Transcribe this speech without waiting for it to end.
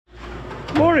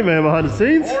morning, man, behind the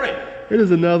scenes. Morning. It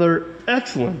is another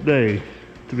excellent day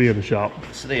to be in the shop.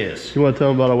 Yes, it is. You want to tell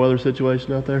them about our weather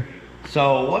situation out there?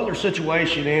 So weather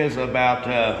situation is about,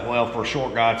 well, for a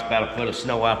short guy, it's about a foot of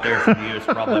snow out there. For you, it's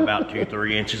probably about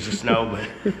 2-3 inches of snow.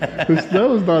 But The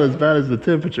snow is not as bad as the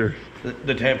temperature.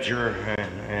 the temperature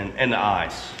and the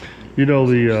ice. You know,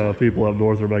 the people up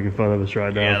north are making fun of us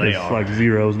right now. Yeah, they It's are. like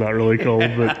 0 is not really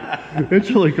cold, but it's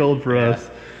really cold for us.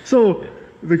 So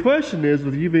the question is,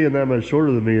 with you being that much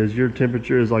shorter than me, is your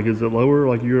temperature is it lower?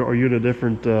 Like are you in a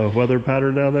different weather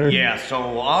pattern down there? Yeah,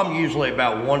 so I'm usually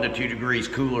about 1 to 2 degrees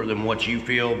cooler than what you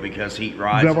feel because heat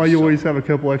rises. Is that why you always have a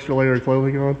couple extra layer of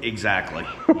clothing on? Exactly,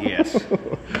 yes.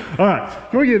 All right,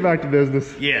 can we get back to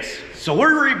business? Yes, so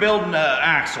we're rebuilding the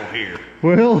axle here.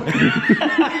 Well,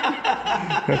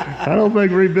 I don't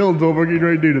think rebuilding's what we're getting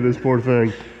ready to do to this poor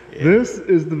thing. Yeah. This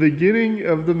is the beginning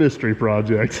of the mystery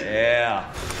project.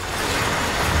 Yeah.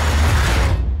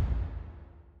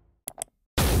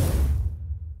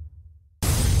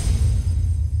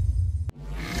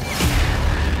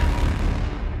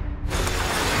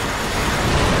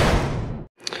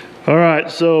 All right,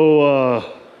 so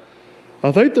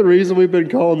I think the reason we've been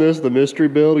calling this the mystery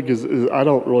build is I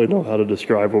don't really know how to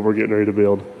describe what we're getting ready to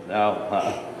build.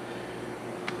 No,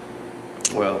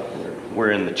 well,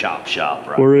 we're in the chop shop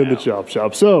right now. We're in the chop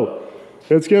shop. So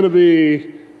it's going to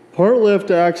be part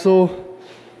lift axle,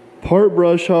 part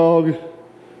brush hog,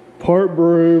 part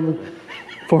broom,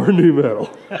 part new metal.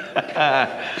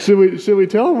 Should we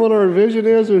tell them what our vision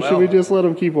is, or should we just let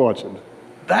them keep watching?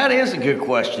 That is a good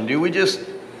question.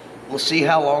 We'll see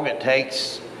how long it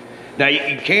takes. Now,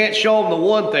 you can't show them the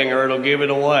one thing or it'll give it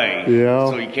away. Yeah.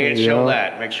 So you can't show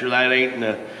that. Make sure that ain't in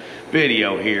the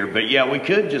video here. But yeah, we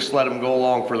could just let them go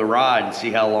along for the ride and see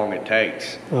how long it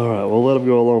takes. All right, we'll let them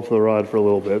go along for the ride for a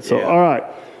little bit. So, yeah. All right,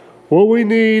 what we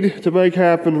need to make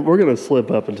happen, we're going to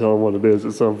slip up and tell them what it is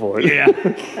at some point. Yeah.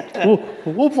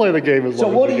 we'll play the game as long as we can. So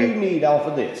what do you need off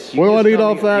of this? What do I need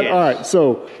off that? Yes. All right,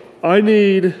 so I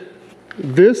need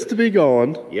this to be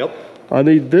gone. Yep. I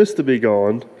need this to be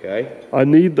gone. Okay. I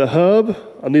need the hub.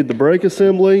 I need the brake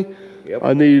assembly. Yep.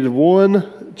 I need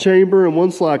one chamber and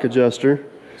one slack adjuster.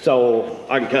 So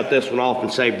I can cut this one off and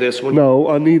save this one? No,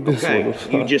 I need this Okay.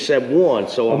 one. You just said one,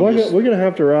 so we're going to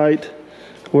have to write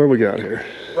where we got here.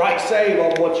 Write save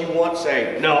on what you want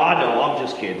saved. No, I know. I'm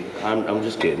just kidding. I'm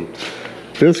just kidding.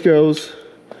 This goes.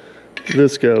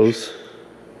 This goes.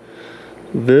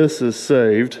 This is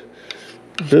saved.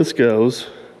 This goes.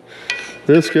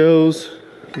 This goes,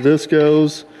 this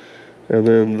goes, and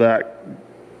then that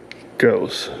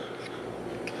goes.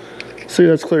 See,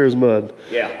 that's clear as mud.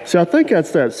 Yeah. See, I think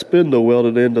that's that spindle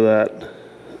welded into that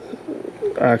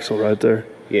axle right there.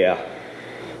 Yeah.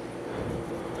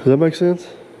 Does that make sense?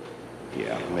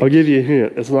 Yeah. I'll give you a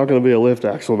hint. It's not going to be a lift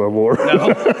axle no more. No.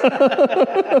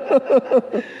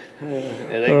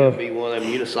 It ain't going to be one of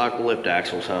them unicycle lift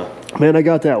axles, huh? Man, I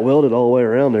got that welded all the way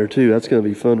around there, too. That's going to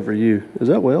be fun for you. Is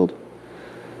that weld?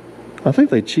 I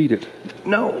think they cheated.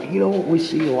 No, you know what we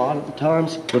see a lot of the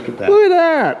times? Look at that. Look at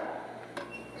that.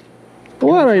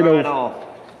 What ain't no... Off.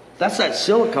 That's that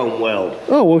silicone weld.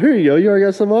 Oh, well, here you go. You already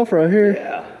got some off right here.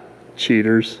 Yeah.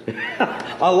 Cheaters.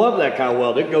 I love that kind of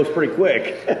weld. It goes pretty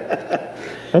quick.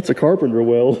 That's a carpenter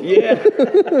weld. Yeah.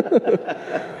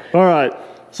 All right.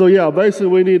 So, yeah, basically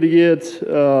we need to get...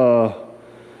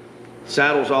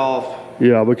 saddles off.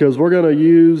 Yeah, because we're going to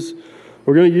use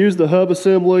the hub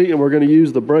assembly and we're going to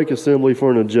use the brake assembly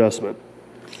for an adjustment.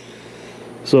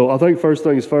 So I think first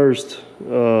things first,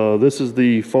 this is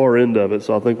the far end of it.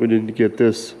 So I think we need to get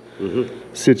this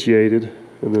situated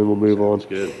and then we'll move on.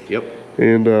 Good. Yep.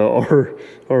 And our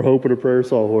hope and a prayer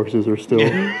sawhorses are still...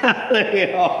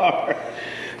 They are.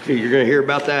 You're going to hear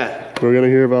about that. We're going to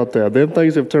hear about that. Them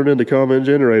things have turned into comment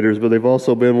generators, but they've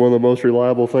also been one of the most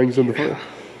reliable things in the...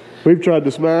 We've tried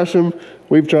to smash them.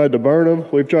 We've tried to burn them.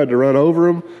 We've tried to run over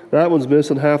them. That one's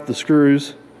missing half the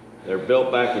screws. They're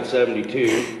built back in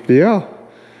 '72. Yeah.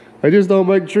 They just don't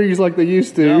make trees like they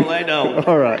used to. No, they don't.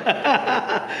 All right.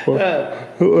 Well,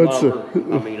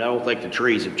 I mean, I don't think the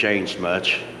trees have changed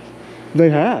much.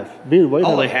 They have. Me and Wade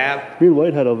they have? Me and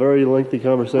Wade had a very lengthy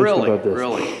conversation about this.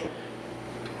 Really?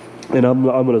 And I'm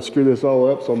going to screw this all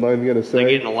up, so I'm not even going to say. They're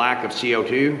getting a lack of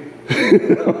CO2?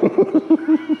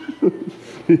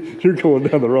 You're going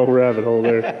down the wrong rabbit hole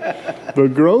there. The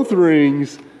growth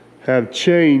rings have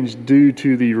changed due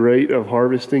to the rate of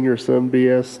harvesting or some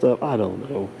BS stuff. I don't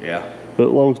know. Yeah.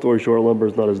 But long story short, lumber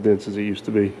is not as dense as it used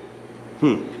to be.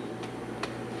 And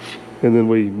then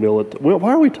we mill it. Well,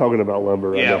 why are we talking about lumber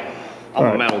right now?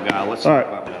 I'm a metal guy. Let's talk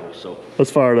about metal. So let's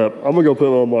fire it up. I'm gonna go put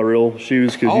on my real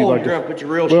shoes because you like to put your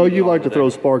real well, shoes you on like to today. throw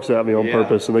sparks at me on Yeah,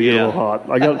 purpose, and they get a yeah. little hot.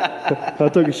 I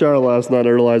took a shower last night. I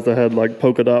realized I had like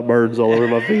polka dot birds all over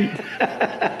my feet.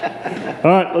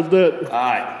 All right, let's do it. All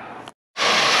right.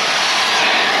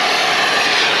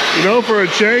 You know, for a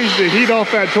change, the heat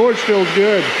off that torch feels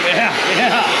good. Yeah,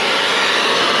 yeah.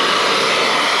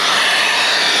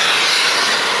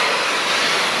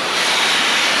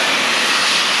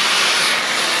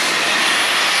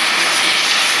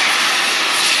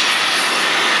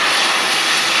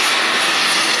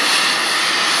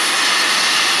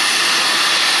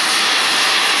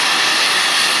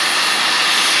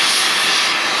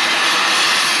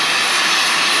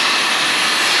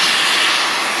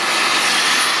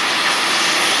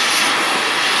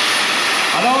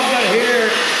 I know I'm gonna hear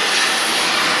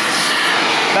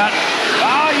about,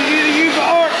 oh, you need to use the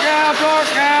arc gouge.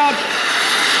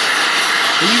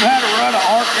 If you've had to run an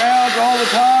arc gouge all the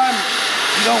time,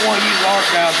 you don't want to use arc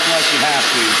gouge unless you have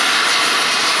to.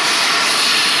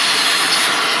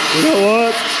 You know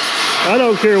what? I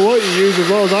don't care what you use as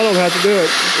long as I don't have to do it.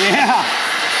 Yeah.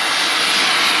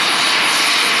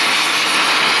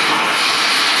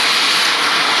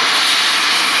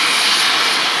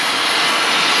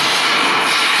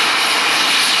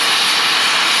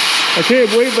 I can't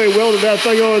believe they welded that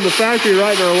thing on in the factory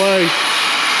right in our way.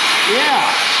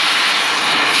 Yeah.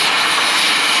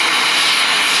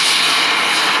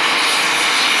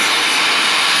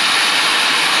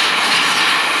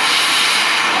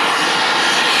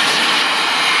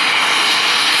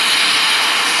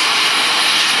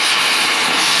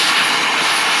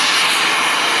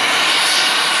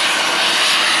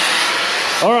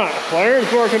 All right, while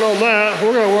Aaron's working on that,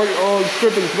 we're gonna work on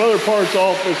stripping some other parts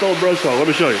off this old brush hog. Let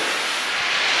me show you.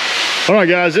 All right,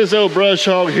 guys, this old brush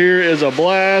hog here is a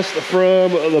blast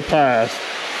from the past.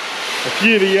 A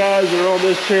few of you guys that are on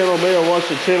this channel may have watched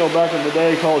a channel back in the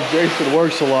day called Jason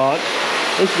Works a Lot.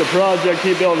 This is a project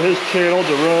he built on his channel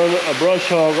to run a brush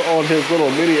hog on his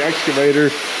little mini excavator.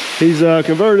 He's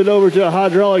converted over to a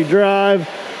hydraulic drive,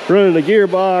 running a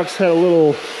gearbox, had a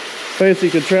little fancy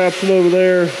contraption over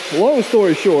there. Long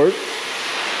story short,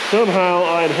 somehow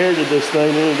I inherited this thing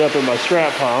and ended up in my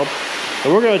scrap pile.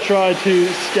 And we're gonna try to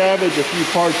scavenge a few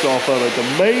parts off of it. The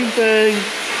main thing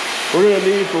we're gonna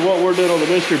need for what we're doing on the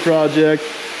mystery project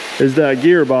is that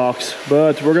gearbox.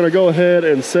 But we're gonna go ahead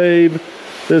and save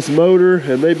this motor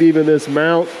and maybe even this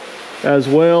mount as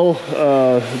well,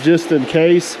 just in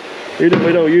case. Even if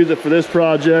we don't use it for this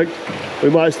project,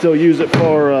 we might still use it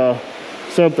for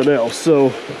something else.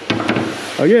 So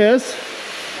I guess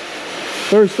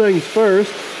first things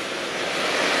first,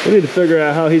 we need to figure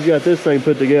out how he's got this thing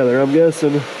put together. I'm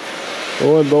guessing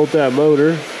we'll unbolt that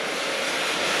motor.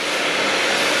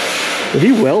 Did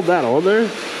he weld that on there?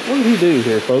 What did he do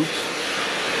here, folks?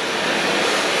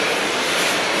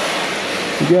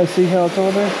 You guys see how it's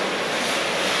on there?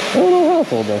 I don't know how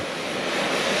it's on there.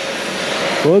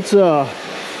 Well,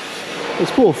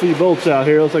 let's pull a few bolts out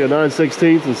here. Looks like a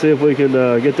 9/16 and see if we can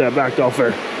get that backed off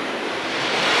there.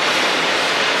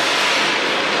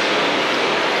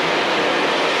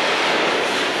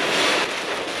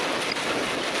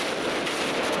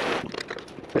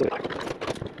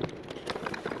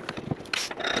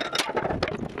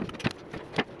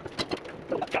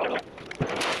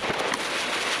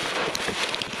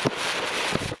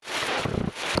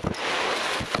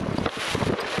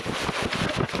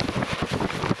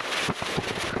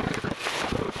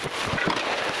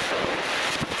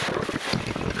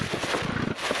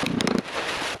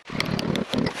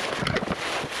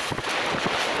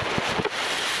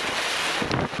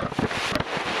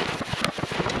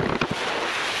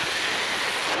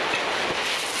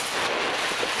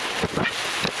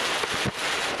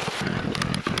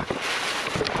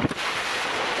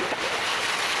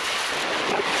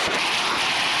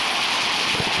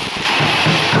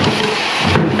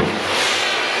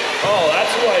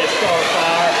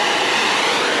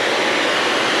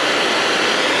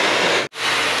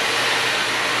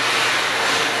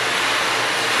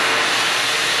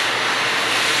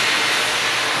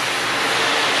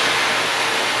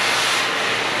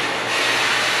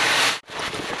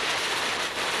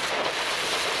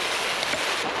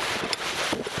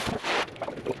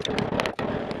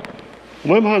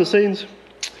 Went behind the scenes.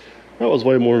 That was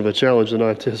way more of a challenge than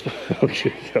I anticipated.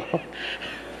 Okay,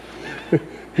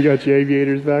 you got your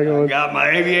aviators back on? I got my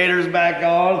aviators back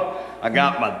on. I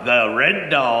got the red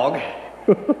dog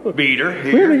beater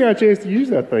here. We haven't got a chance to use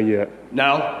that thing yet.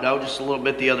 No, just a little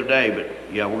bit the other day, but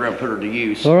yeah, we're gonna put her to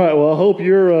use. All right. Well, I hope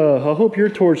your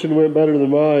torching went better than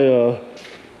my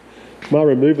my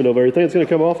removing of everything. It's gonna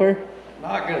come off there.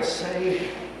 Not gonna say.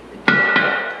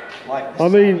 Like I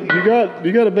mean, you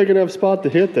got a big enough spot to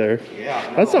hit there.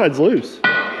 Yeah. That side's loose.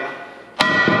 Yeah.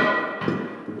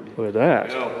 Look at that.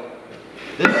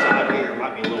 This side here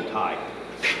might be a little tight.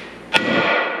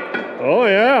 Oh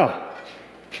yeah.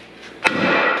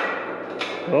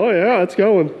 Oh yeah, it's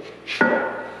going.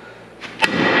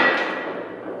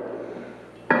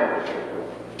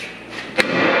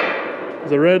 Is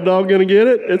the red dog gonna get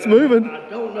it? It's moving. I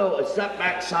don't know. It's that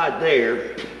back side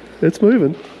there. It's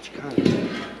moving. It's kind of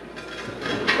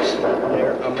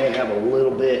there. I may have a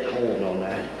little bit holding on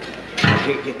that. I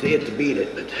can't get to it to beat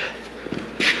it, but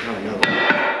I don't know.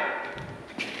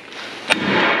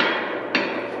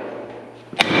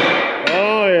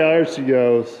 Oh yeah, there she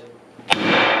goes.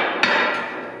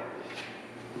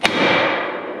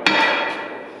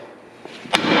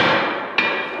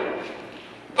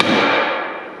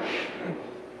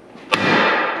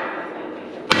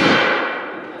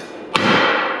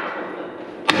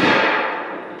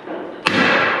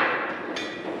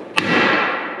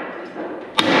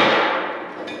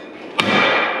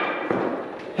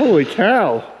 Holy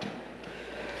cow.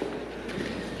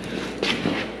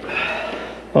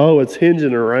 Oh, it's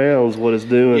hinging around is what it's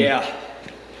doing. Yeah.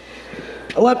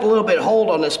 I left a little bit hold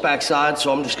on this back side,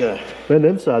 so I'm just gonna. Man,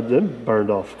 them sides, them burned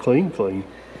off clean.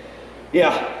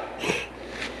 Yeah.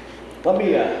 Let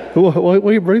me,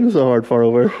 Why you bring this so hard far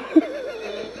over?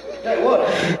 Hey, look.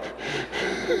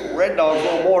 Red dog's a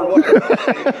little more than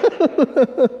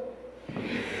what.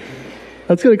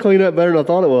 That's gonna clean up better than I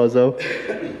thought it was, though.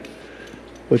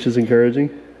 Which is encouraging.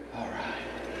 All right.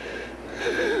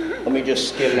 Let me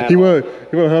just skim that. You want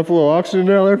to have a little oxygen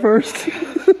down there first?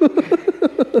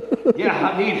 Yeah,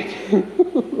 I need it.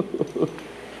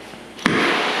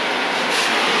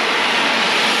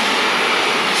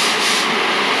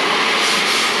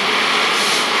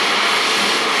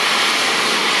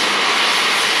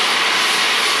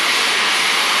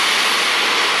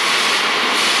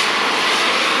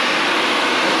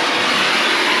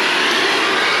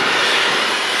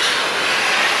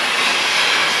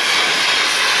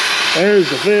 There's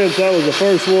the fence. That was the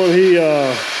first one he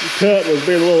cut, was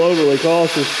being a little overly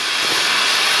cautious.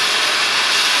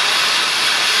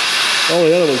 All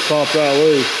the other ones popped right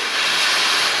loose.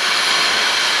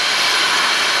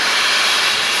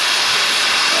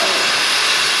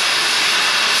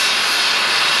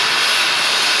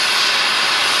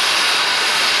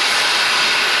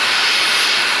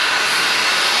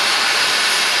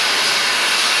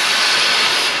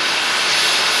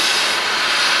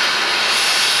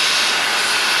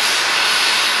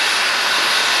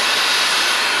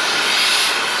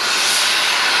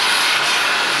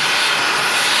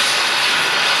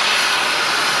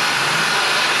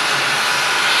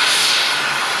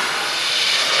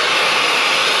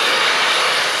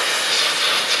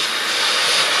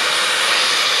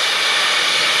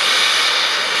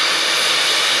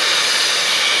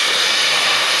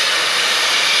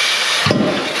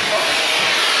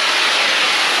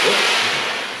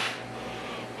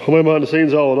 Well, behind the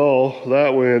scenes, all in all,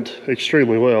 that went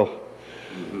extremely well.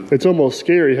 It's almost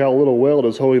scary how little weld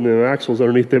is holding them axles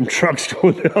underneath them trucks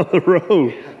going down the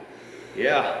road.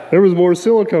 Yeah. There was more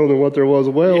silicone than what there was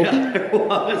weld. Yeah, there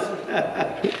was.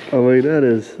 I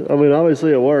mean,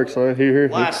 obviously it works. Huh? Here.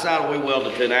 Last saddle we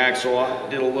welded to an axle, I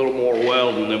did a little more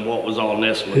welding than what was on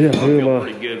this one. Yeah, I feel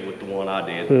pretty good with the one I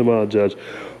did. Who am I to judge?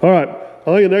 All right, I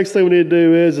think the next thing we need to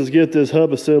do is get this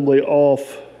hub assembly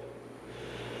off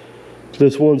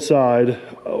this one side.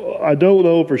 I don't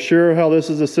know for sure how this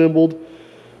is assembled,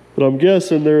 but I'm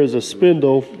guessing there is a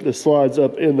spindle that slides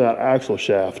up in that axle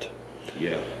shaft.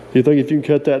 Yeah. Do you think if you can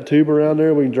cut that tube around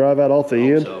there, we can drive that off the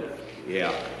end? So,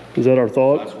 yeah. Is that our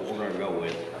thought? That's what we're going to go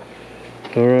with.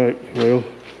 All right, well,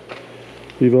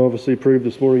 you've obviously proved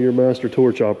this morning you're a master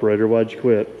torch operator. Why'd you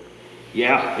quit?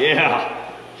 Yeah,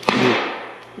 yeah.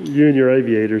 You and your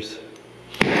aviators.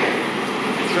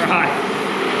 That's right.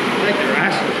 I think they're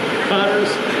actually cutters.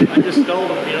 I just stole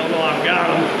them. You don't know I've got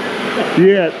them.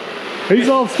 Yeah. He's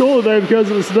off school today because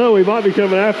of the snow. He might be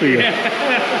coming after you.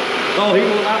 Oh, he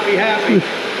will not be happy.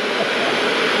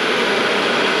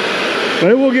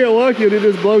 Maybe we'll get lucky and he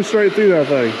just blows straight through that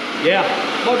thing. Yeah.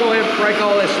 We'll go ahead and break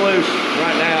all this loose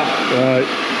right now. All right.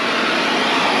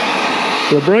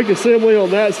 The brake assembly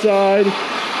on that side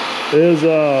is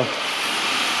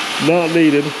not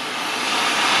needed.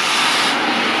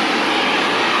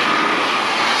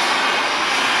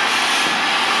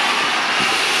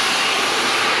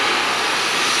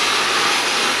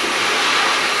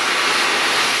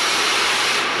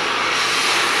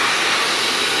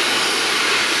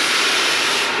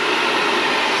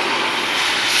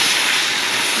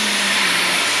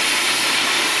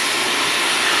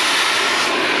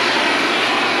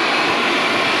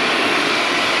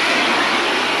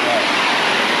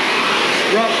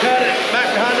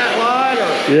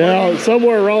 Yeah,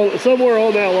 somewhere on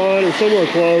that line or somewhere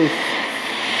close.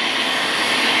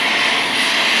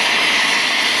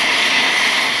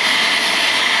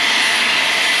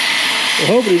 I'm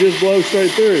hoping he just blows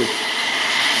straight through.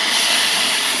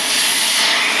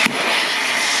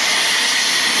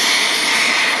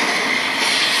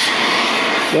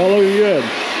 Not looking good.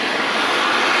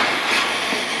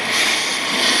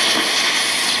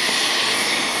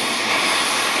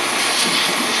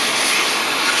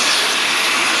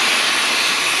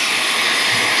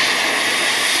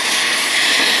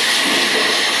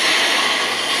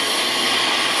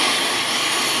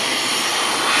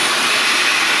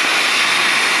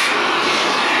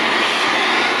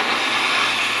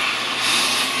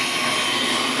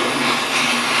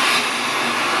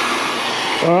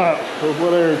 All right, we'll put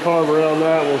there and carve around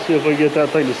that. We'll see if we can get that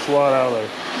thing to slide out of there.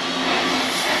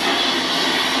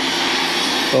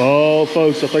 Oh,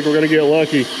 folks, I think we're gonna get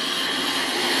lucky.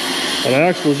 An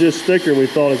axle is just thicker than we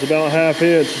thought. It's about 1/2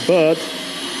 inch, but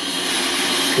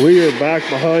we are back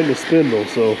behind the spindle,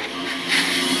 so.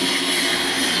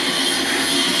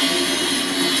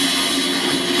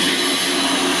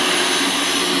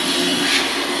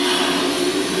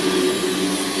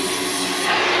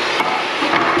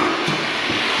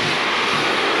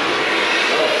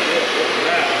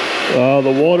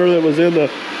 The water that was in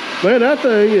the, man, that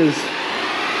thing is,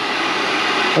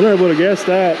 I never would have guessed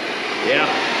that. Yeah.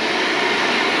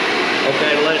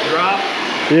 Okay, let it drop.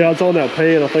 Yeah, it's on that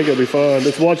pan. I think it'll be fine.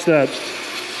 Let's watch that.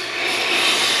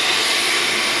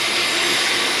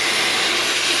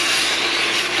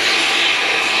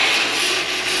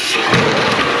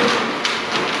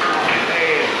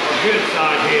 Man, a good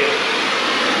side hit.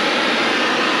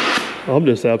 I'm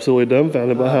just absolutely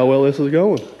dumbfounded by how well this is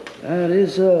going. That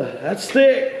is, that's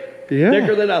thick. Yeah.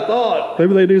 Thicker than I thought.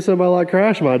 Maybe they do somebody like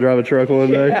Crash might drive a truck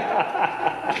one day.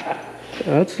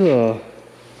 That's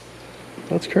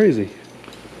crazy.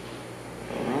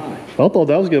 All right. I thought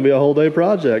that was gonna be a whole day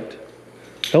project.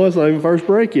 Hell, it's not even first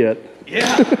break yet.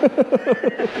 Yeah.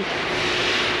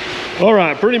 All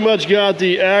right, pretty much got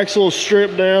the axle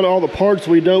stripped down. All the parts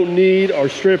we don't need are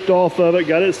stripped off of it.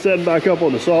 Got it set back up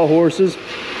on the sawhorses.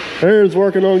 Aaron's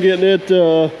working on getting it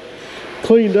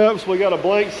cleaned up, so we got a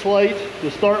blank slate to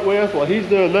start with. While he's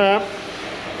doing that,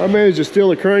 I managed to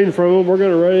steal a crane from him. We're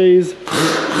gonna raise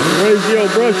the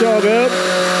old brush hog up.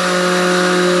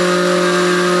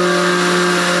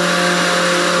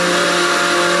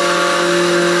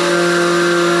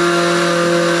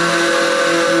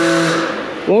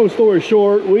 Long story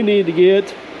short, we need to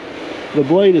get the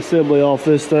blade assembly off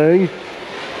this thing.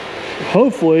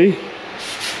 Hopefully,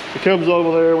 it comes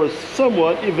over there with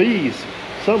somewhat of ease.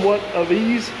 Somewhat of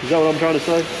ease? Is that what I'm trying to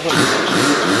say?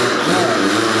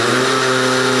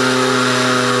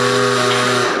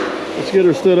 Let's get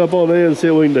her stood up on the end and see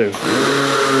what we can do.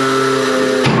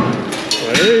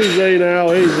 Easy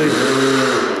now, easy.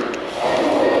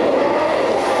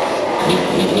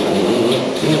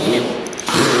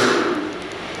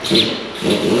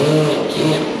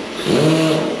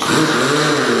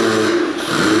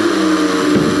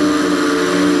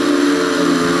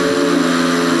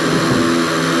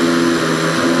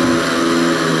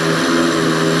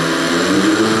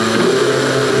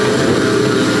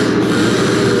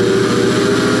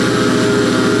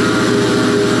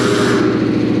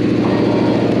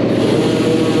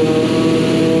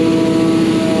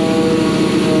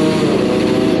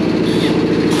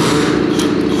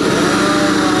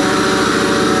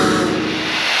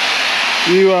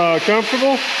 You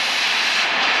comfortable?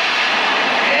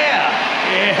 Yeah.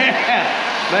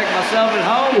 Make myself at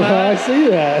home, man. I see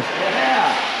that.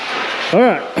 Yeah. All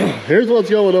right, here's what's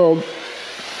going on.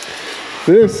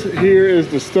 This here is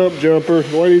the stump jumper.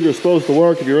 The way these are supposed to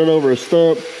work, if you run over a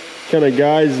stump, kind of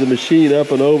guides the machine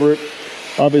up and over it.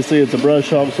 Obviously, it's a brush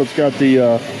hog, so it's got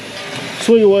the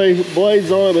swing away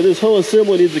blades on it, but this whole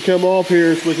assembly needs to come off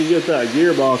here so we can get that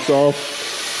gearbox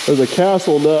off. There's a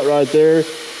castle nut right there.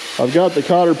 I've got the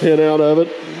cotter pin out of it.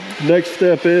 Next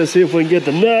step is see if we can get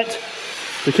the nut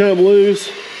to come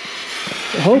loose.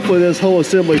 Hopefully this whole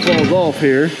assembly falls off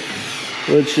here,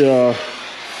 which you and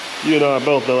I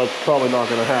both know that's probably not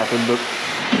going to happen, but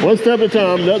one step at a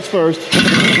time, nuts first.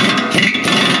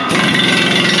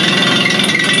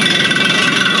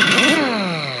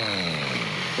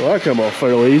 Well, that come off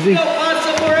fairly easy. Go find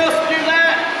somewhere else to do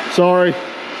that. Sorry.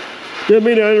 Didn't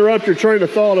mean to interrupt your train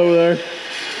of thought over there.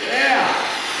 Yeah.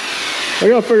 I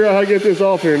gotta figure out how to get this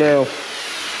off here now.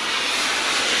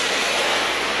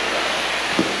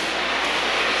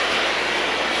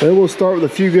 Then we'll start with a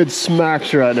few good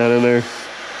smacks right down in there.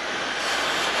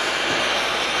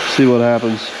 See what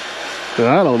happens.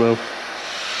 I don't know.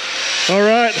 All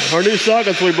right, our new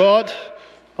sockets we bought.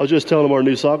 I was just telling them our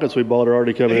new sockets we bought are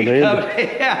already coming in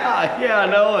handy. Yeah, I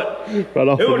know it. Right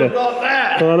off Who would have thought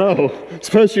that? I know,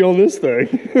 especially on this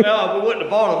thing. Well, if we wouldn't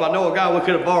have bought them, I know a guy we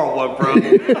could have borrowed one from.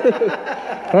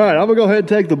 All right, I'm gonna go ahead and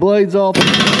take the blades off.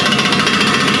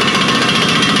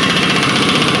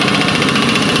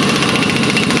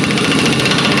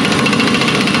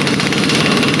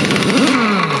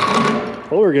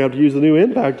 Oh, we're gonna have to use the new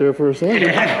impact there for a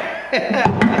second.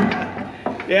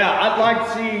 Yeah, I'd like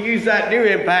to see you use that new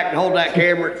impact and hold that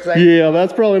camera at the same time. Yeah,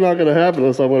 that's probably not gonna happen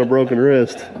unless I want a broken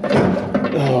wrist.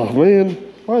 Oh man,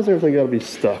 why has everything gotta be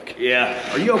stuck? Yeah.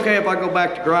 Are you okay if I go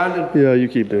back to grinding? Yeah, you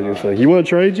keep doing your thing. You wanna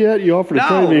trade yet? You offered to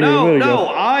trade me here a minute ago.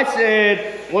 I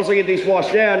said, once I get these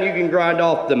washed down, you can grind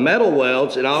off the metal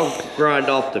welds and I'll grind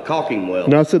off the caulking welds.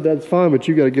 And I said, that's fine, but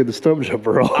you gotta get the stump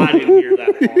jumper off. I didn't hear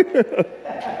that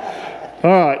part.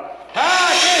 All right.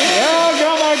 Well,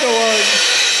 go back to work.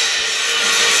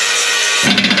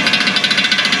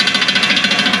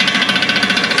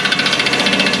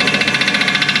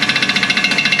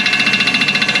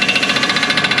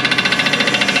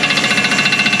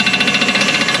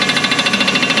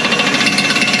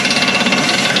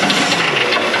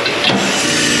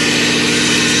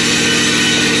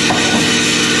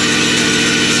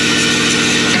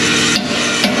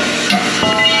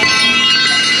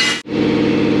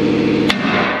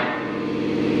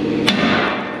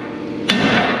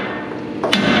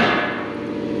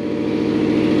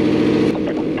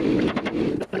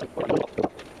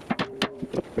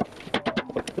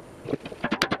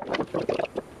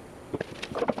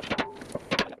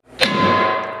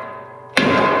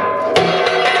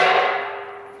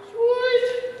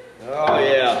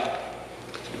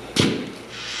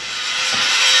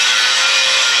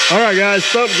 All right, guys,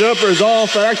 stump jumper is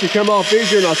off. That actually come off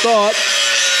easier than I thought.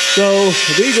 So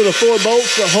these are the 4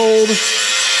 bolts that hold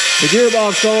the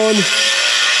gearbox on.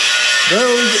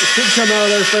 Those should come out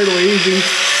of there fairly easy.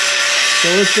 So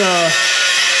let's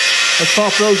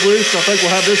pop those loose. I think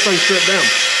we'll have this thing stripped down.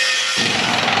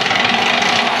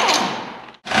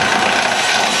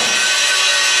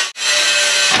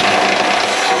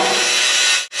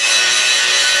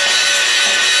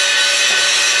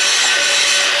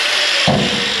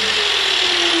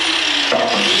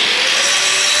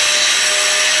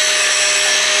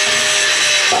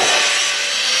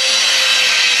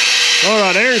 All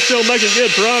right, Aaron's still making good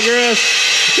progress.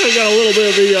 Still got a little bit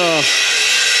of the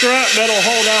scrap metal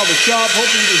hauled out of the shop.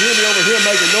 Hopefully you can hear me over here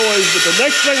making noise. But the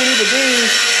next thing we need to do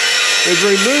is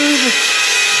remove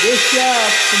this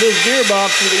shaft from this gearbox.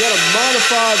 And we got to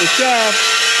modify the shaft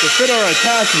to fit our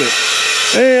attachment.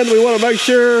 And we want to make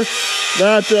sure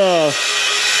that this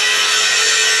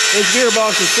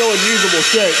gearbox is still in usable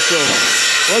shape. So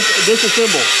let's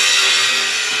disassemble.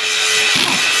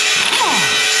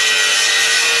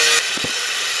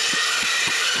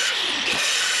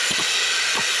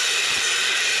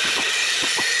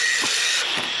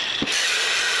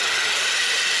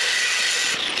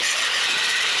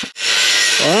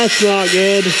 Well, that's not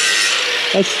good.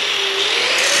 There's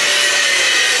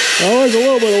a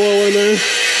little bit of oil in there. It's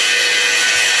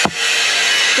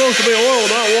supposed to be oil,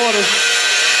 not water.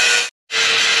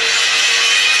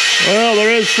 Well,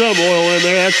 there is some oil in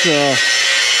there.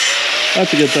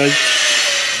 That's a good thing.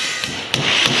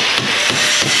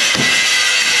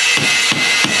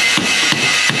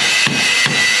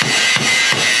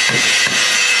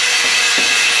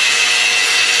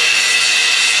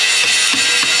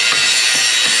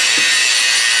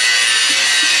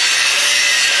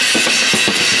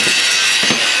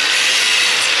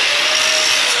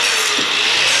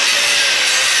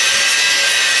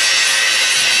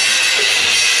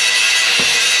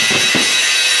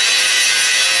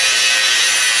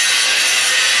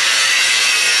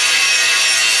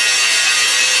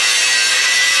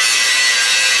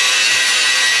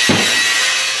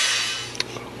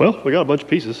 Well, we got a bunch of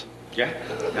pieces. Yeah,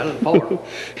 got it apart.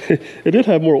 It did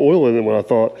have more oil in it than I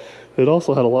thought. It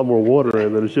also had a lot more water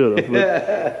in than it should have.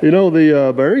 But, you know,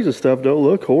 the bearings and stuff don't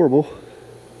look horrible.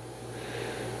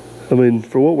 I mean,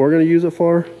 for what we're going to use it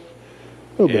for,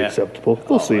 it'll be acceptable.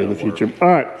 We'll see in the future. All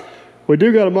right, we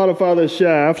do got to modify this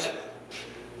shaft,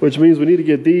 which means we need to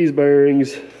get these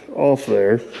bearings off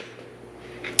there.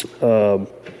 You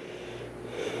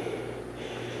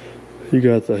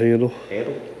got the handle?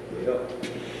 Handle? Yeah.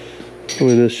 I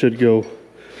mean, this should go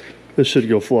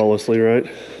flawlessly, right?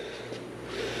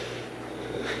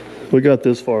 We got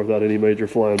this far without any major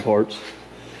flying parts.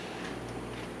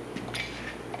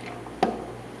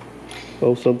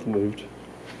 Oh, something moved.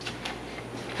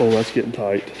 Oh, that's getting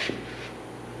tight.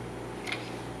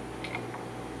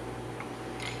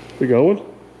 We going?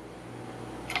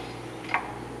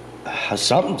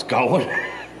 Something's going.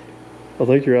 I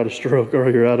think you're out of stroke, or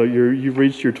you've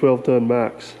reached your 12-ton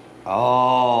max.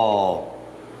 Oh.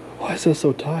 Why is that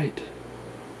so tight?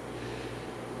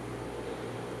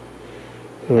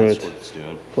 All That's right, what it's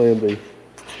doing. plan B.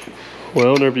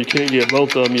 Well, whenever you can't get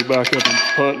both of them, you back up and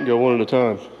punt and go one at a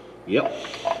time. Yep.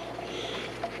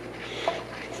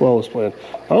 Flawless plan.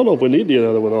 I don't know if we need the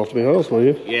other one off, to be honest with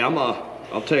you. Yeah,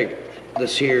 I'll take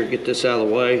this here, get this out of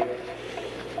the way,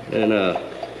 and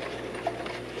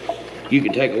you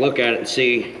can take a look at it and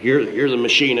see. You're the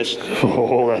machinist.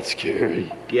 Oh, that's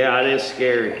scary. Yeah, it is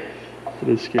scary. It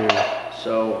is scary.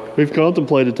 So we've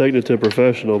contemplated taking it to a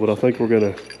professional, but I think we're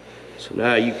gonna. So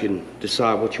now you can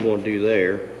decide what you want to do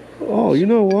there. Oh, you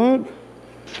know what?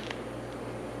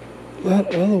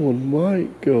 That other one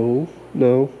might go.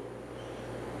 No.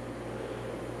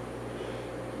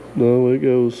 No, it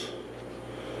goes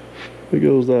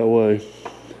that way.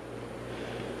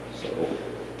 So,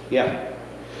 yeah.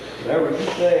 Whatever you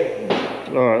say.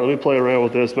 All right, let me play around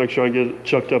with this, make sure I get it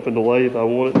chucked up in the lathe. I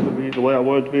want it to be the way I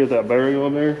want it to be with that bearing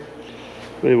on there.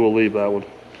 Maybe we'll leave that one.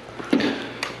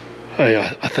 Hey,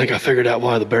 I think I figured out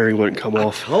why the bearing wouldn't come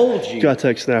off. I told you. Got to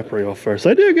take snap ring off first.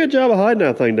 They do a good job of hiding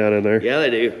that thing down in there. Yeah, they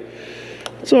do.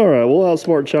 It's all right. We'll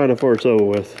outsmart China before it's over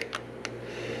with.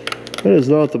 That is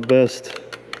not the best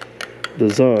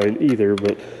design either,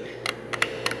 but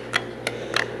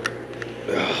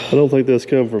I don't think this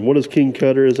come from. What is King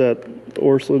Cutter? Is that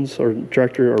Orslins or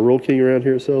Tractor or Roll King around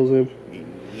here that sells them?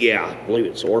 Yeah, I believe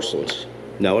it's Orslins.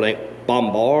 No, it ain't.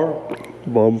 Bombard?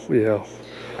 Yeah.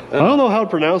 I don't know how to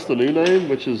pronounce the new name,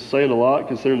 which is saying a lot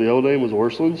considering the old name was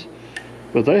Orslins,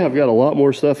 but they have got a lot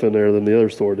more stuff in there than the other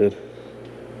store did.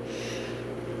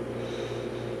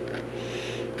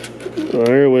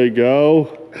 There we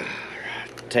go.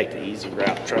 Take the easy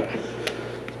route.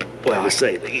 Well, I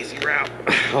say the easy route.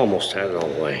 I almost had it all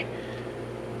the way.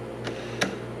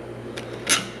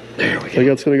 There we go. Think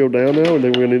that's going to go down now, and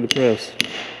then we're going to need to press.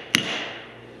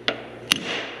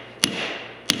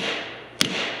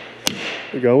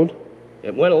 You going?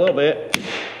 It went a little bit.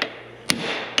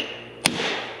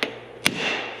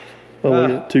 I don't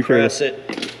want to get too carried. Press it.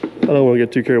 I don't want to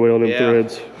get too carried away on them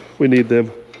threads. We need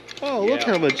them. Oh, look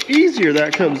Yeah. how much easier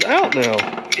that comes out now.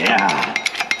 Yeah.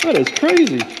 That is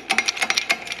crazy.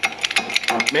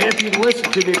 Man, if you'd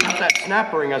listened to me about that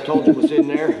snap ring I told you was in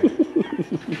there.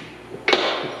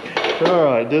 All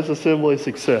right, disassembly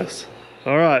success.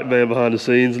 All right, man behind the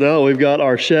scenes. Now we've got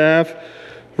our shaft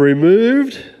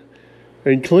removed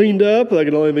and cleaned up. That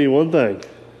can only mean one thing.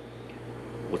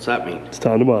 What's that mean? It's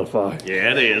time to modify.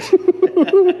 Yeah, it is.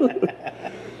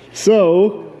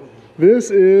 So,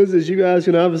 this is, as you guys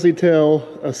can obviously tell,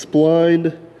 a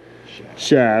splined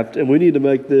shaft, and we need to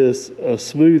make this a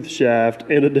smooth shaft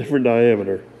and a different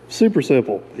diameter. Super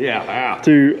simple. Yeah.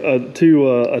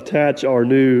 To attach our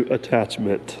new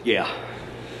attachment. Yeah.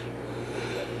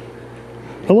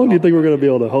 How long do you think we're going to be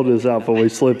able to hold this out before we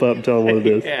slip up and tell them what it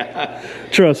is? Yeah.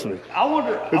 Trust me. I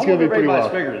wonder It's going to be if pretty anybody's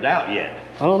wild. figured it out yet.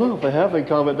 I don't know. If they have, they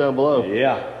comment down below.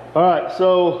 Yeah. All right,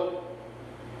 so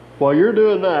while you're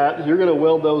doing that, you're going to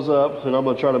weld those up, and I'm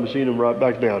going to try to machine them right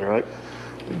back down, right?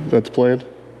 That's the plan?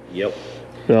 Yep.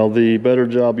 Now, the better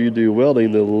job you do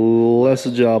welding, the less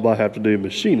job I have to do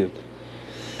machining.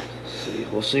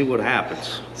 We'll see what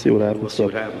happens. See what happens. We'll see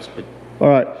what happens. But all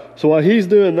right, so while he's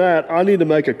doing that, I need to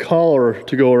make a collar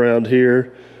to go around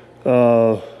here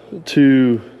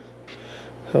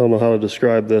I don't know how to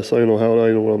describe this. I don't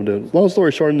know what I'm doing. Long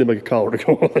story short, I need to make a collar to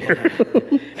go on there.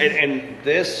 and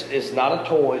this is not a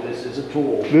toy. This is a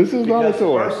tool. This is not a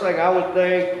toy. The first thing I would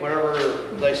think, whenever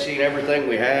they seen everything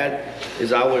we had,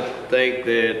 is I would think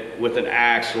that with an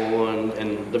axle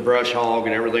and the brush hog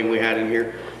and everything we had in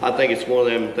here, I think it's one of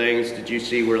them things that you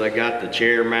see where they got the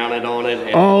chair mounted on it.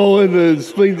 And the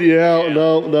swings you out. Yeah.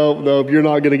 No. You're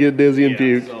not going to get dizzy and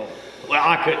puke. Well,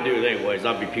 I couldn't do it anyways.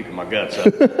 I'd be puking my guts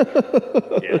up.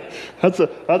 Yeah.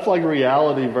 That's like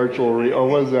reality virtual, or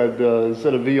what is that?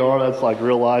 Instead of VR, that's like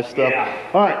real life stuff. Yeah.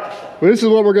 All right, well, this is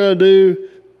what we're going to do.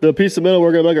 The piece of metal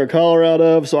we're going to make our collar out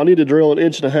of. So I need to drill an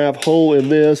 1.5 inch hole in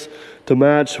this to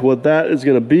match what that is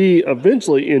going to be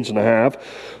eventually 1.5 inch.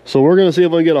 So we're going to see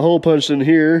if I can get a hole punched in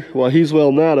here while he's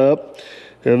welding that up.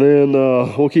 And then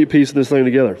we'll keep piecing this thing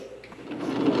together.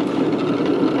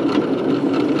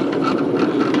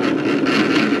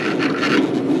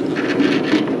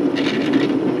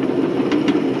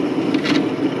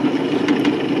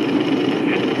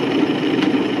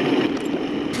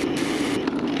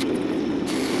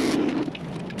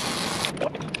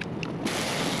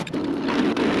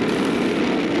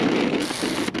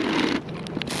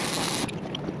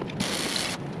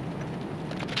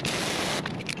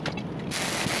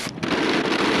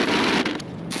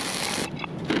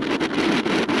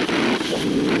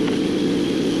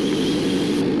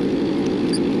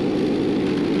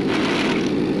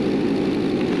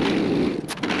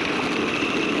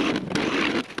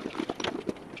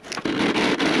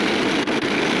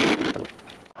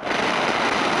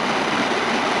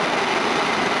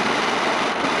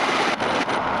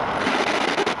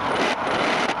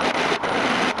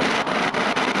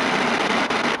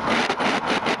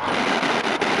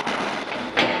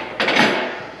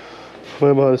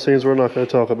 Man behind the scenes, we're not going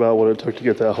to talk about what it took to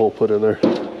get that hole put in there.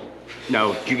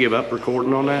 No, did you give up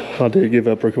recording on that? I did give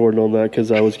up recording on that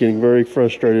because I was getting very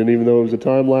frustrated. Even though it was a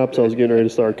time lapse, I was getting ready to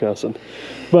start cussing.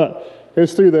 But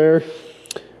it's through there,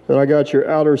 and I got your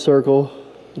outer circle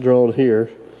drawn here.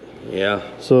 Yeah.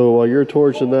 So while you're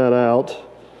torching that out,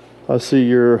 I see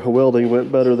your welding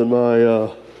went better than my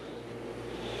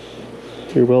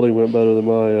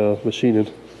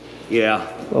machining. Yeah.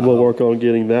 I'm gonna work on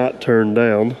getting that turned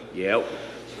down. Yep.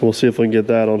 We'll see if we can get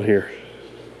that on here.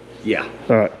 Yeah.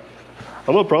 All right.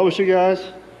 I'm gonna promise you guys,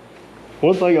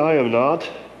 one thing I am not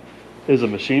is a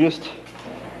machinist.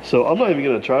 So I'm not even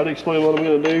gonna try to explain what I'm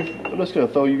gonna do. I'm just gonna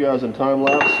throw you guys in time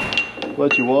lapse,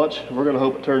 let you watch. We're gonna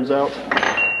hope it turns out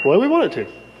the way we want it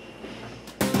to.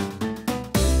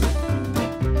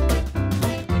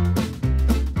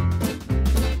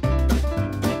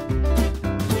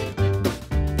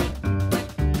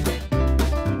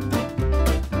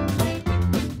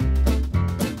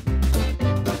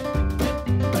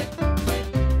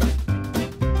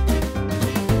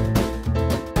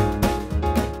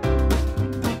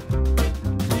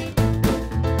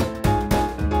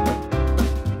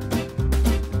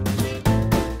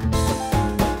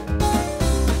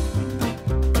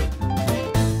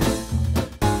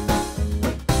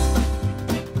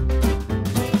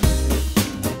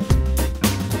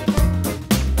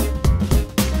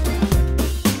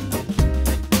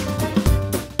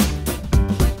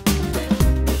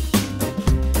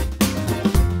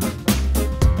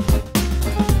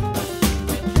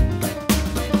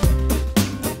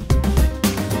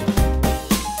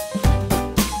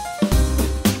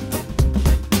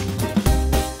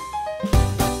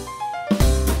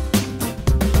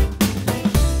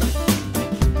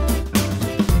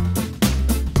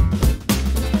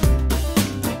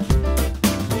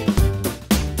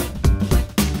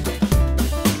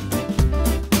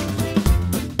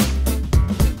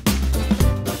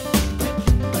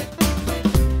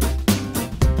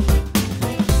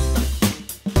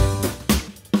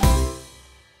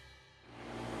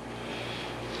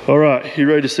 All right, you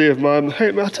ready to see if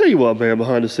hey, I'll tell you what, man,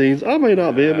 behind the scenes, I may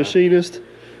not be a machinist,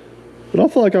 but I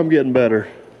feel like I'm getting better.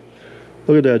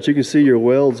 Look at that, you can see your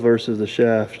welds versus the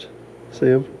shaft. See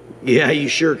them? Yeah, you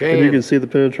sure can. And you can see the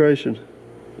penetration.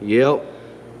 Yep.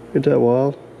 Isn't that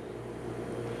wild?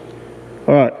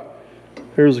 All right,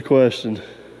 here's the question.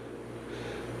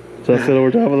 Does that fit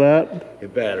over top of that?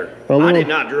 It better. I did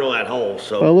not drill that hole,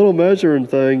 so. A little measuring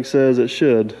thing says it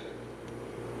should.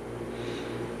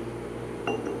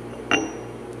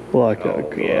 Like a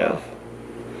glove. Yeah.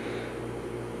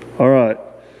 All right.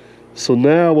 So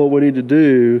now what we need to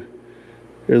do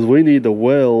is we need to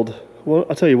weld. Well,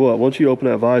 I'll tell you what, once you open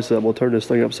that vise up, we'll turn this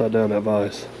thing upside down, that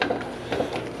vise.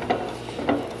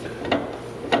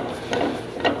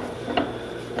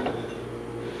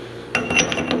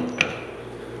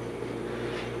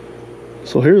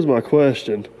 So here's my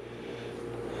question.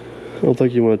 I don't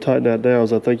think you want to tighten that down,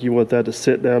 so I think you want that to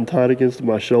sit down tight against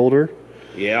my shoulder.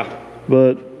 Yeah.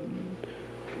 But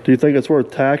do you think it's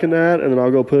worth tacking that and then I'll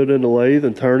go put it in the lathe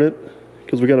and turn it?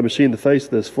 Because we got to machine the face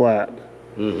of this flat.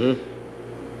 Mm-hmm.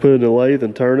 Put it in the lathe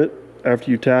and turn it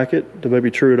after you tack it to maybe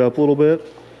true it up a little bit.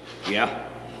 Yeah.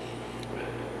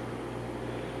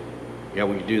 Yeah,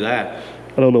 we can do that.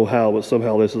 I don't know how, but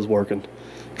somehow this is working.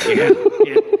 Yeah.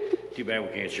 Yeah. Too bad we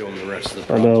can't show them the rest of the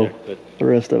project. I know. But the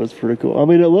rest of it's pretty cool. I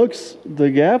mean, the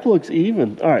gap looks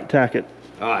even. All right, tack it.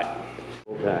 All right.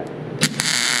 Okay.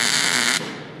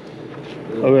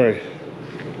 Okay.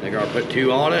 Think I'll put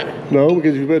 2 on it? No,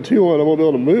 because if you put 2 on it, I won't be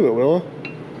able to move it, will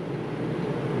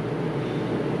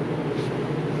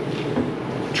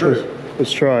I? True.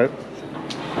 Let's try it.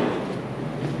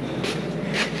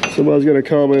 Somebody's going to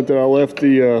comment that I left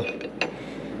the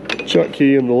chuck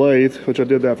key in the lathe, which I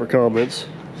did that for comments.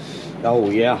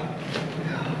 Oh, yeah.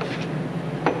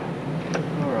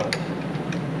 All right.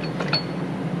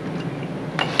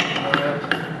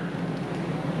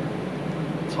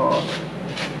 It's hot.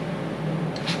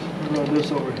 Run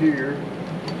this over here.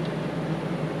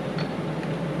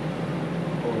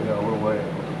 Oh yeah, we're way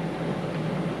out.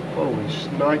 Holy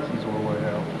shnikes, we're way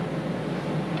out.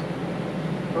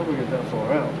 How did we get that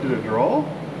far out? Did it draw?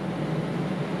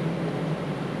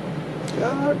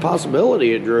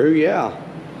 Possibility it drew, yeah.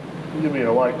 Give me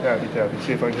a light tappy,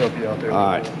 see if I can help you out there. All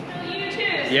right. So you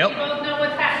too, so Yep. you both know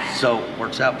what's happening. So,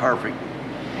 works out perfect.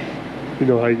 You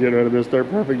know how you get rid of this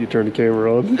dirt perfect? You turn the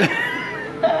camera on. Bye.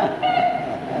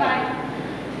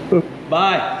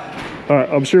 Bye. All right,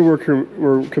 I'm sure we're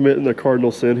committing a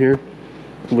cardinal sin here.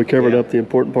 We covered up the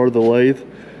important part of the lathe,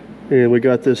 and we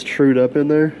got this trued up in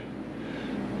there.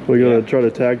 We're gonna try to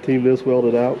tag team this, weld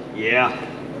it out. Yeah.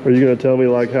 Are you gonna tell me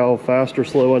like how fast or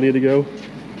slow I need to go?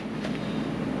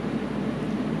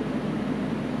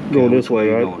 Going this way,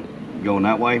 right? Going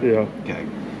that way? Yeah. Okay.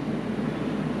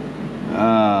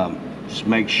 Just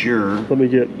make sure Let me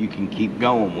get. you can keep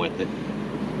going with it.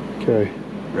 Okay.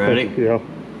 Ready? Yeah. All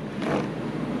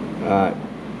right.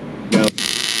 Go. Go. Go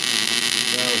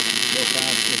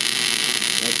faster.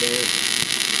 Right there.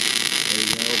 There you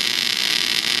go.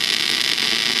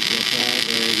 Go fast.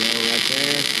 There you go. Right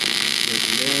there.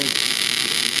 Looking good.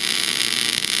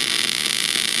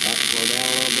 All right, slow down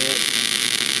a little bit.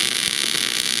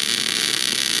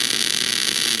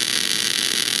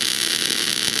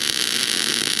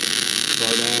 Slow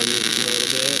down just a little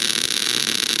bit.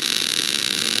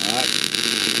 All right.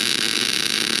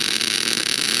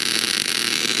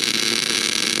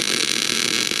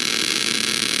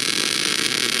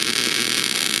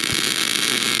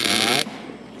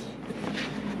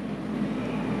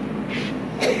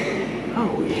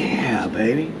 Oh yeah,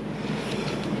 baby.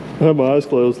 I have my eyes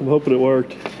closed. I'm hoping it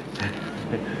worked.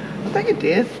 I think it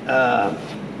did. A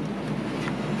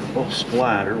little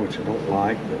splatter, which I don't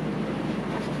like, but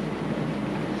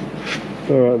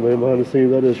All right, man. Behind the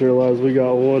scenes, I just realized we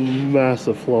got one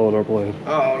massive flaw in our plan.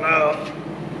 oh no.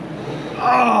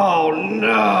 Oh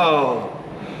no.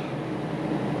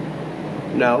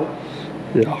 No.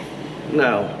 Yeah.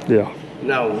 No. Yeah.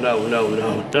 No, no, no,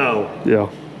 no, no. Yeah.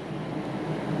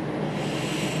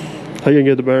 How you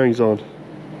gonna get the bearings on?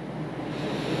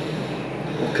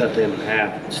 We'll cut them in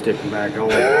half and stick them back on.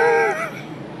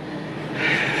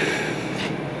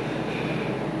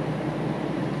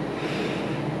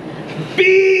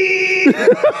 Beep!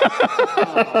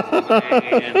 Oh,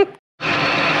 man.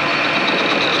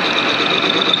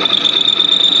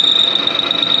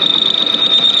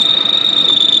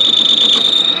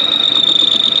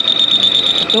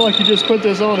 I feel like you just put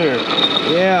this on here.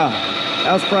 Yeah,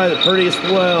 that was probably the prettiest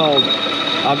weld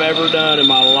I've ever done in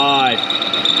my life.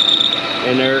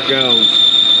 And there it goes.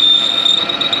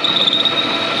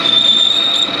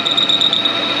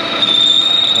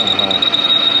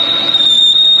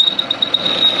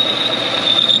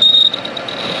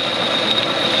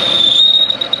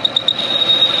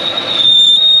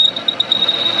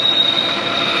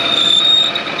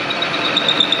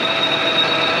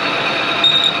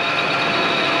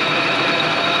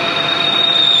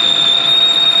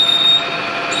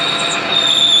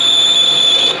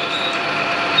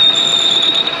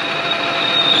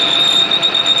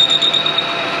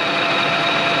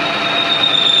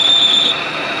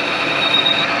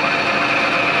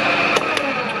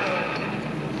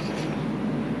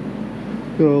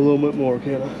 Go a little bit more,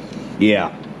 can I?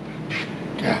 Yeah.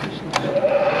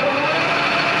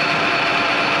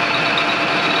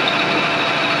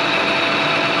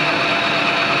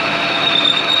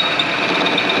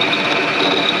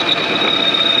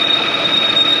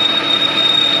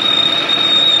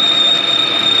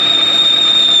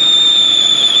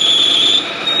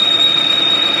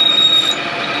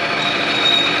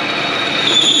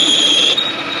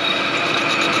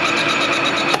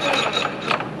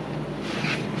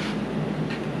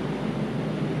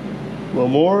 A little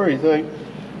more, you think?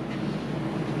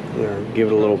 There, give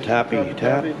it a little tappy tap.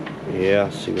 Tappy? Yeah,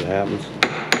 see what happens.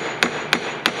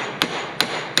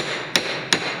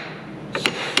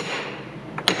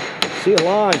 See a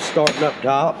line starting up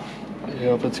top.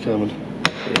 Yep, it's coming.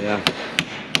 Yeah.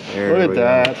 There Look we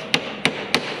at go. that.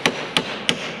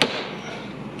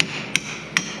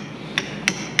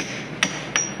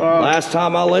 Last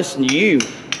time I listened to you.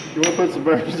 You want to put some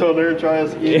bearings on there and try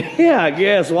this again? Yeah, I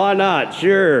guess. Why not?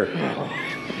 Sure.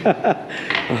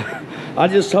 I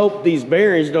just hope these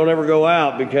bearings don't ever go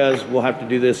out because we'll have to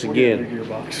do this again.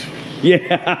 Gearbox.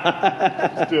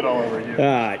 Yeah. Let's do it all over again. All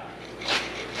right.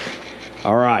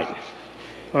 All right.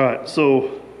 All right,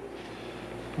 so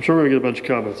I'm sure we're gonna get a bunch of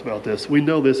comments about this. We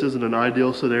know this isn't an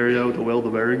ideal scenario to weld the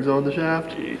bearings on the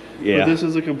shaft. Yeah. But this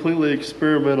is a completely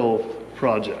experimental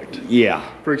project. Yeah.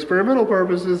 For experimental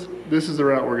purposes, this is the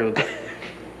route we're gonna take.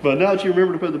 But now that you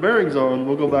remember to put the bearings on,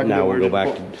 we'll go back and Now do what we'll we go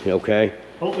did back before. to, okay.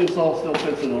 Hopefully this all still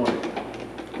fits in the lane.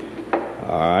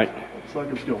 All right. Looks like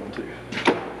it's going to.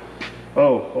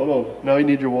 Oh, hold on. Now you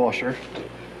need your washer.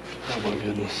 Oh my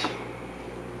goodness.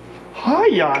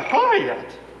 Hiya!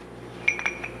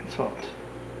 It's hot.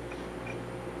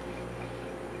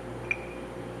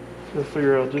 Gotta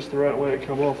figure out just the right way to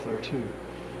come off there too.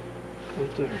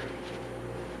 Right there.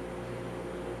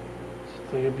 It's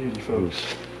a thing of beauty,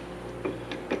 folks.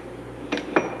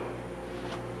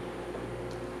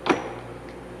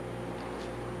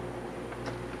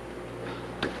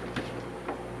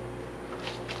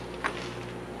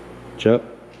 Chuck.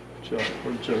 Chuck.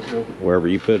 Where'd the chuck go? Wherever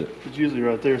you put it. It's usually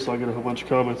right there, so I get a whole bunch of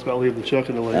comments about leaving the chuck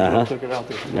in the lane. Uh-huh. I took it out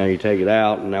there. Now you take it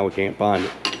out, and now we can't find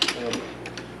it.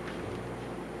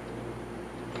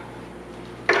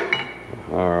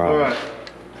 All right. All right.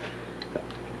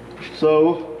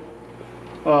 So,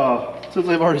 since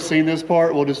they've already seen this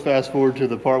part, we'll just fast forward to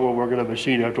the part where we're going to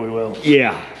machine after we weld.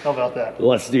 Yeah. How about that?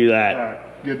 Let's do that. All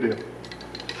right. Good deal.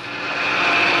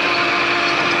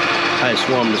 I just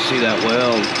wanted to see that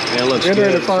weld. Yeah, it looks In good.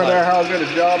 there to It's find like- out how good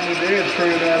a job we did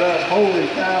screwing that up. Holy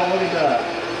cow, look at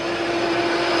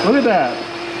that. Look at that.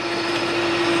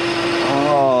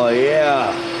 Oh,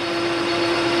 yeah.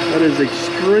 That is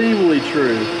extremely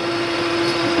true.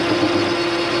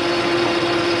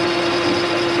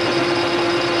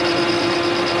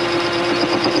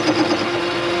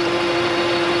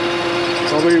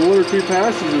 I mean, one or two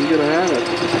passes is going to have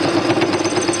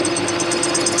it.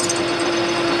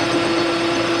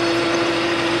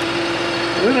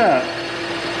 Look at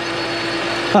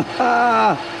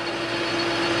that.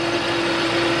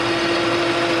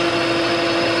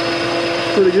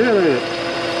 Pretty good, ain't it?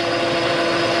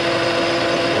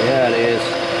 Yeah, it is.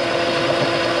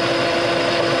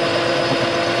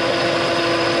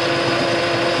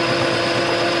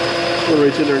 I'm gonna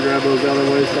reach in there and grab those out of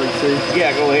the way so I can see.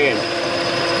 Yeah, go ahead.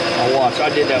 I'll watch. I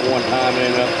did that one time and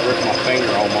ended up ripping my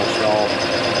finger almost off.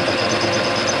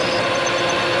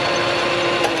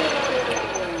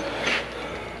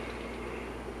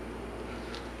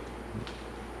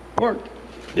 Worked.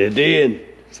 It did.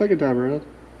 Second time around.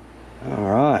 All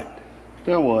right.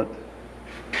 Now what?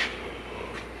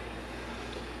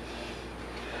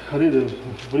 We need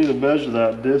to measure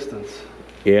that distance.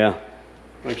 Yeah.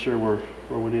 Make sure we're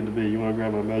where we need to be. You want to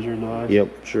grab my measuring knife?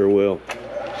 Yep, sure will.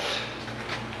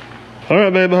 All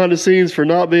right, man, behind the scenes for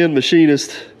not being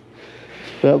machinist.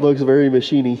 That looks very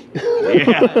machiny.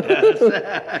 Yeah, it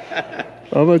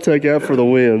does. I'm going to take that for the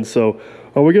win. So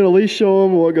are we going to at least show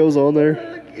them what goes on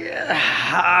there?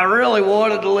 I really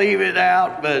wanted to leave it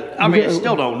out, but I mean, I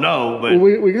still don't know. But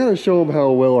We got to show them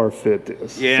how well our fit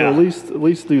is. Yeah. So at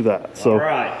least do that. So all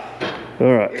right,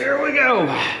 all right. here we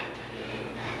go.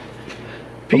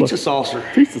 Pizza saucer.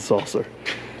 Pizza saucer.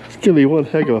 It's gonna be one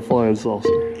heck of a flying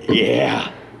saucer.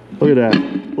 Yeah. Look at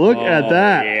that. Look at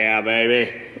that. Yeah,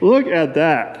 baby. Look at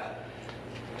that.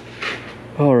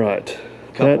 All right.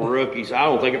 Couple rookies. I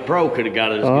don't think a pro could have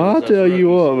got it as good I'll as us tell you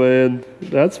rookies. what, man.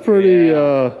 That's pretty.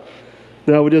 Yeah.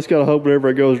 Now we just gotta hope whenever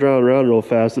it goes round and round real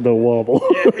fast, it don't wobble.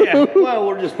 Yeah. Well,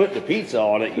 we're just putting the pizza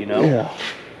on it, you know. Yeah.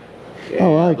 Yeah, I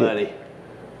like it. buddy.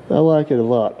 I like it a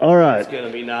lot. All right. It's gonna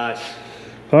be nice.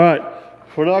 All right.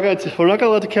 We're not gonna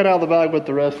let the cat out of the bag what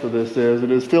the rest of this is,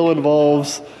 and it still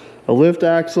involves a lift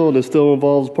axle, and it still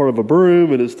involves part of a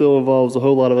broom, and it still involves a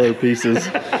whole lot of other pieces.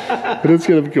 But it's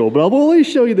gonna be cool. But I'll at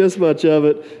least show you this much of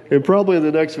it, and probably in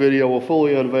the next video we'll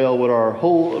fully unveil what our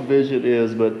whole vision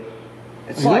is. But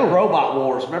It's like Robot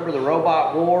Wars. Remember the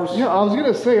Robot Wars? yeah, I was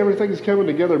gonna say everything's coming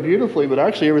together beautifully, but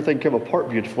actually everything came apart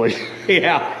beautifully.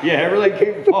 Yeah, everything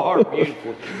came apart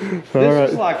beautifully.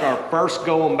 This is like our first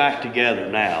going back together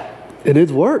now. And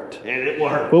it's worked. And it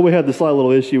worked. Well, we had the slight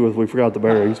little issue with we forgot the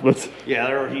bearings, but Yeah,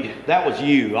 that was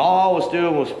you. All I was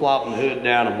doing was flopping the hood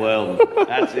down and welding.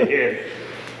 That's it.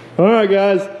 all right,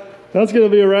 guys, that's gonna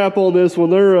be a wrap on this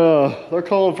one. They're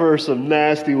calling for some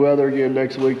nasty weather again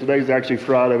next week. Today's actually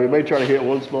Friday. We may try to hit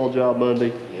one small job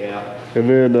Monday, Yeah. and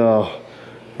then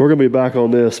we're gonna be back on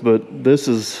this. But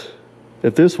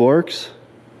if this works,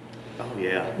 Oh,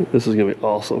 yeah. this is gonna be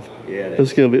awesome. Yeah, it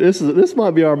This is gonna be this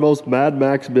might be our most Mad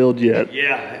Max build yet.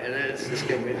 Yeah, and it's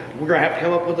gonna be. We're gonna have to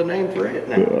come up with a name for it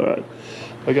now. All right,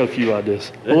 I got a few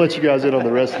ideas. We'll let you guys in on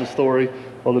the rest of the story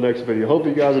on the next video. Hope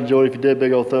you guys enjoyed. If you did,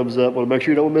 big old thumbs up. Want to make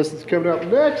sure you don't miss what's coming out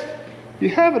next. If you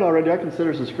haven't already, I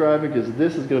consider subscribing because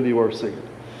this is going to be worth seeing.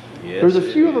 Yes, There's a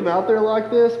few of them out there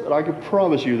like this, but I can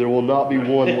promise you there will not be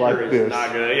one like It's this.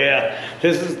 not good. Yeah,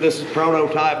 this is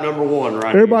prototype number one,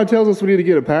 right? Everybody tells us we need to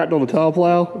get a patent on the tile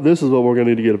plow. This is what we're going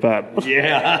to need to get a patent. Here.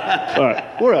 Yeah. All right,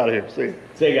 we're out of here. See you.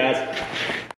 See you guys.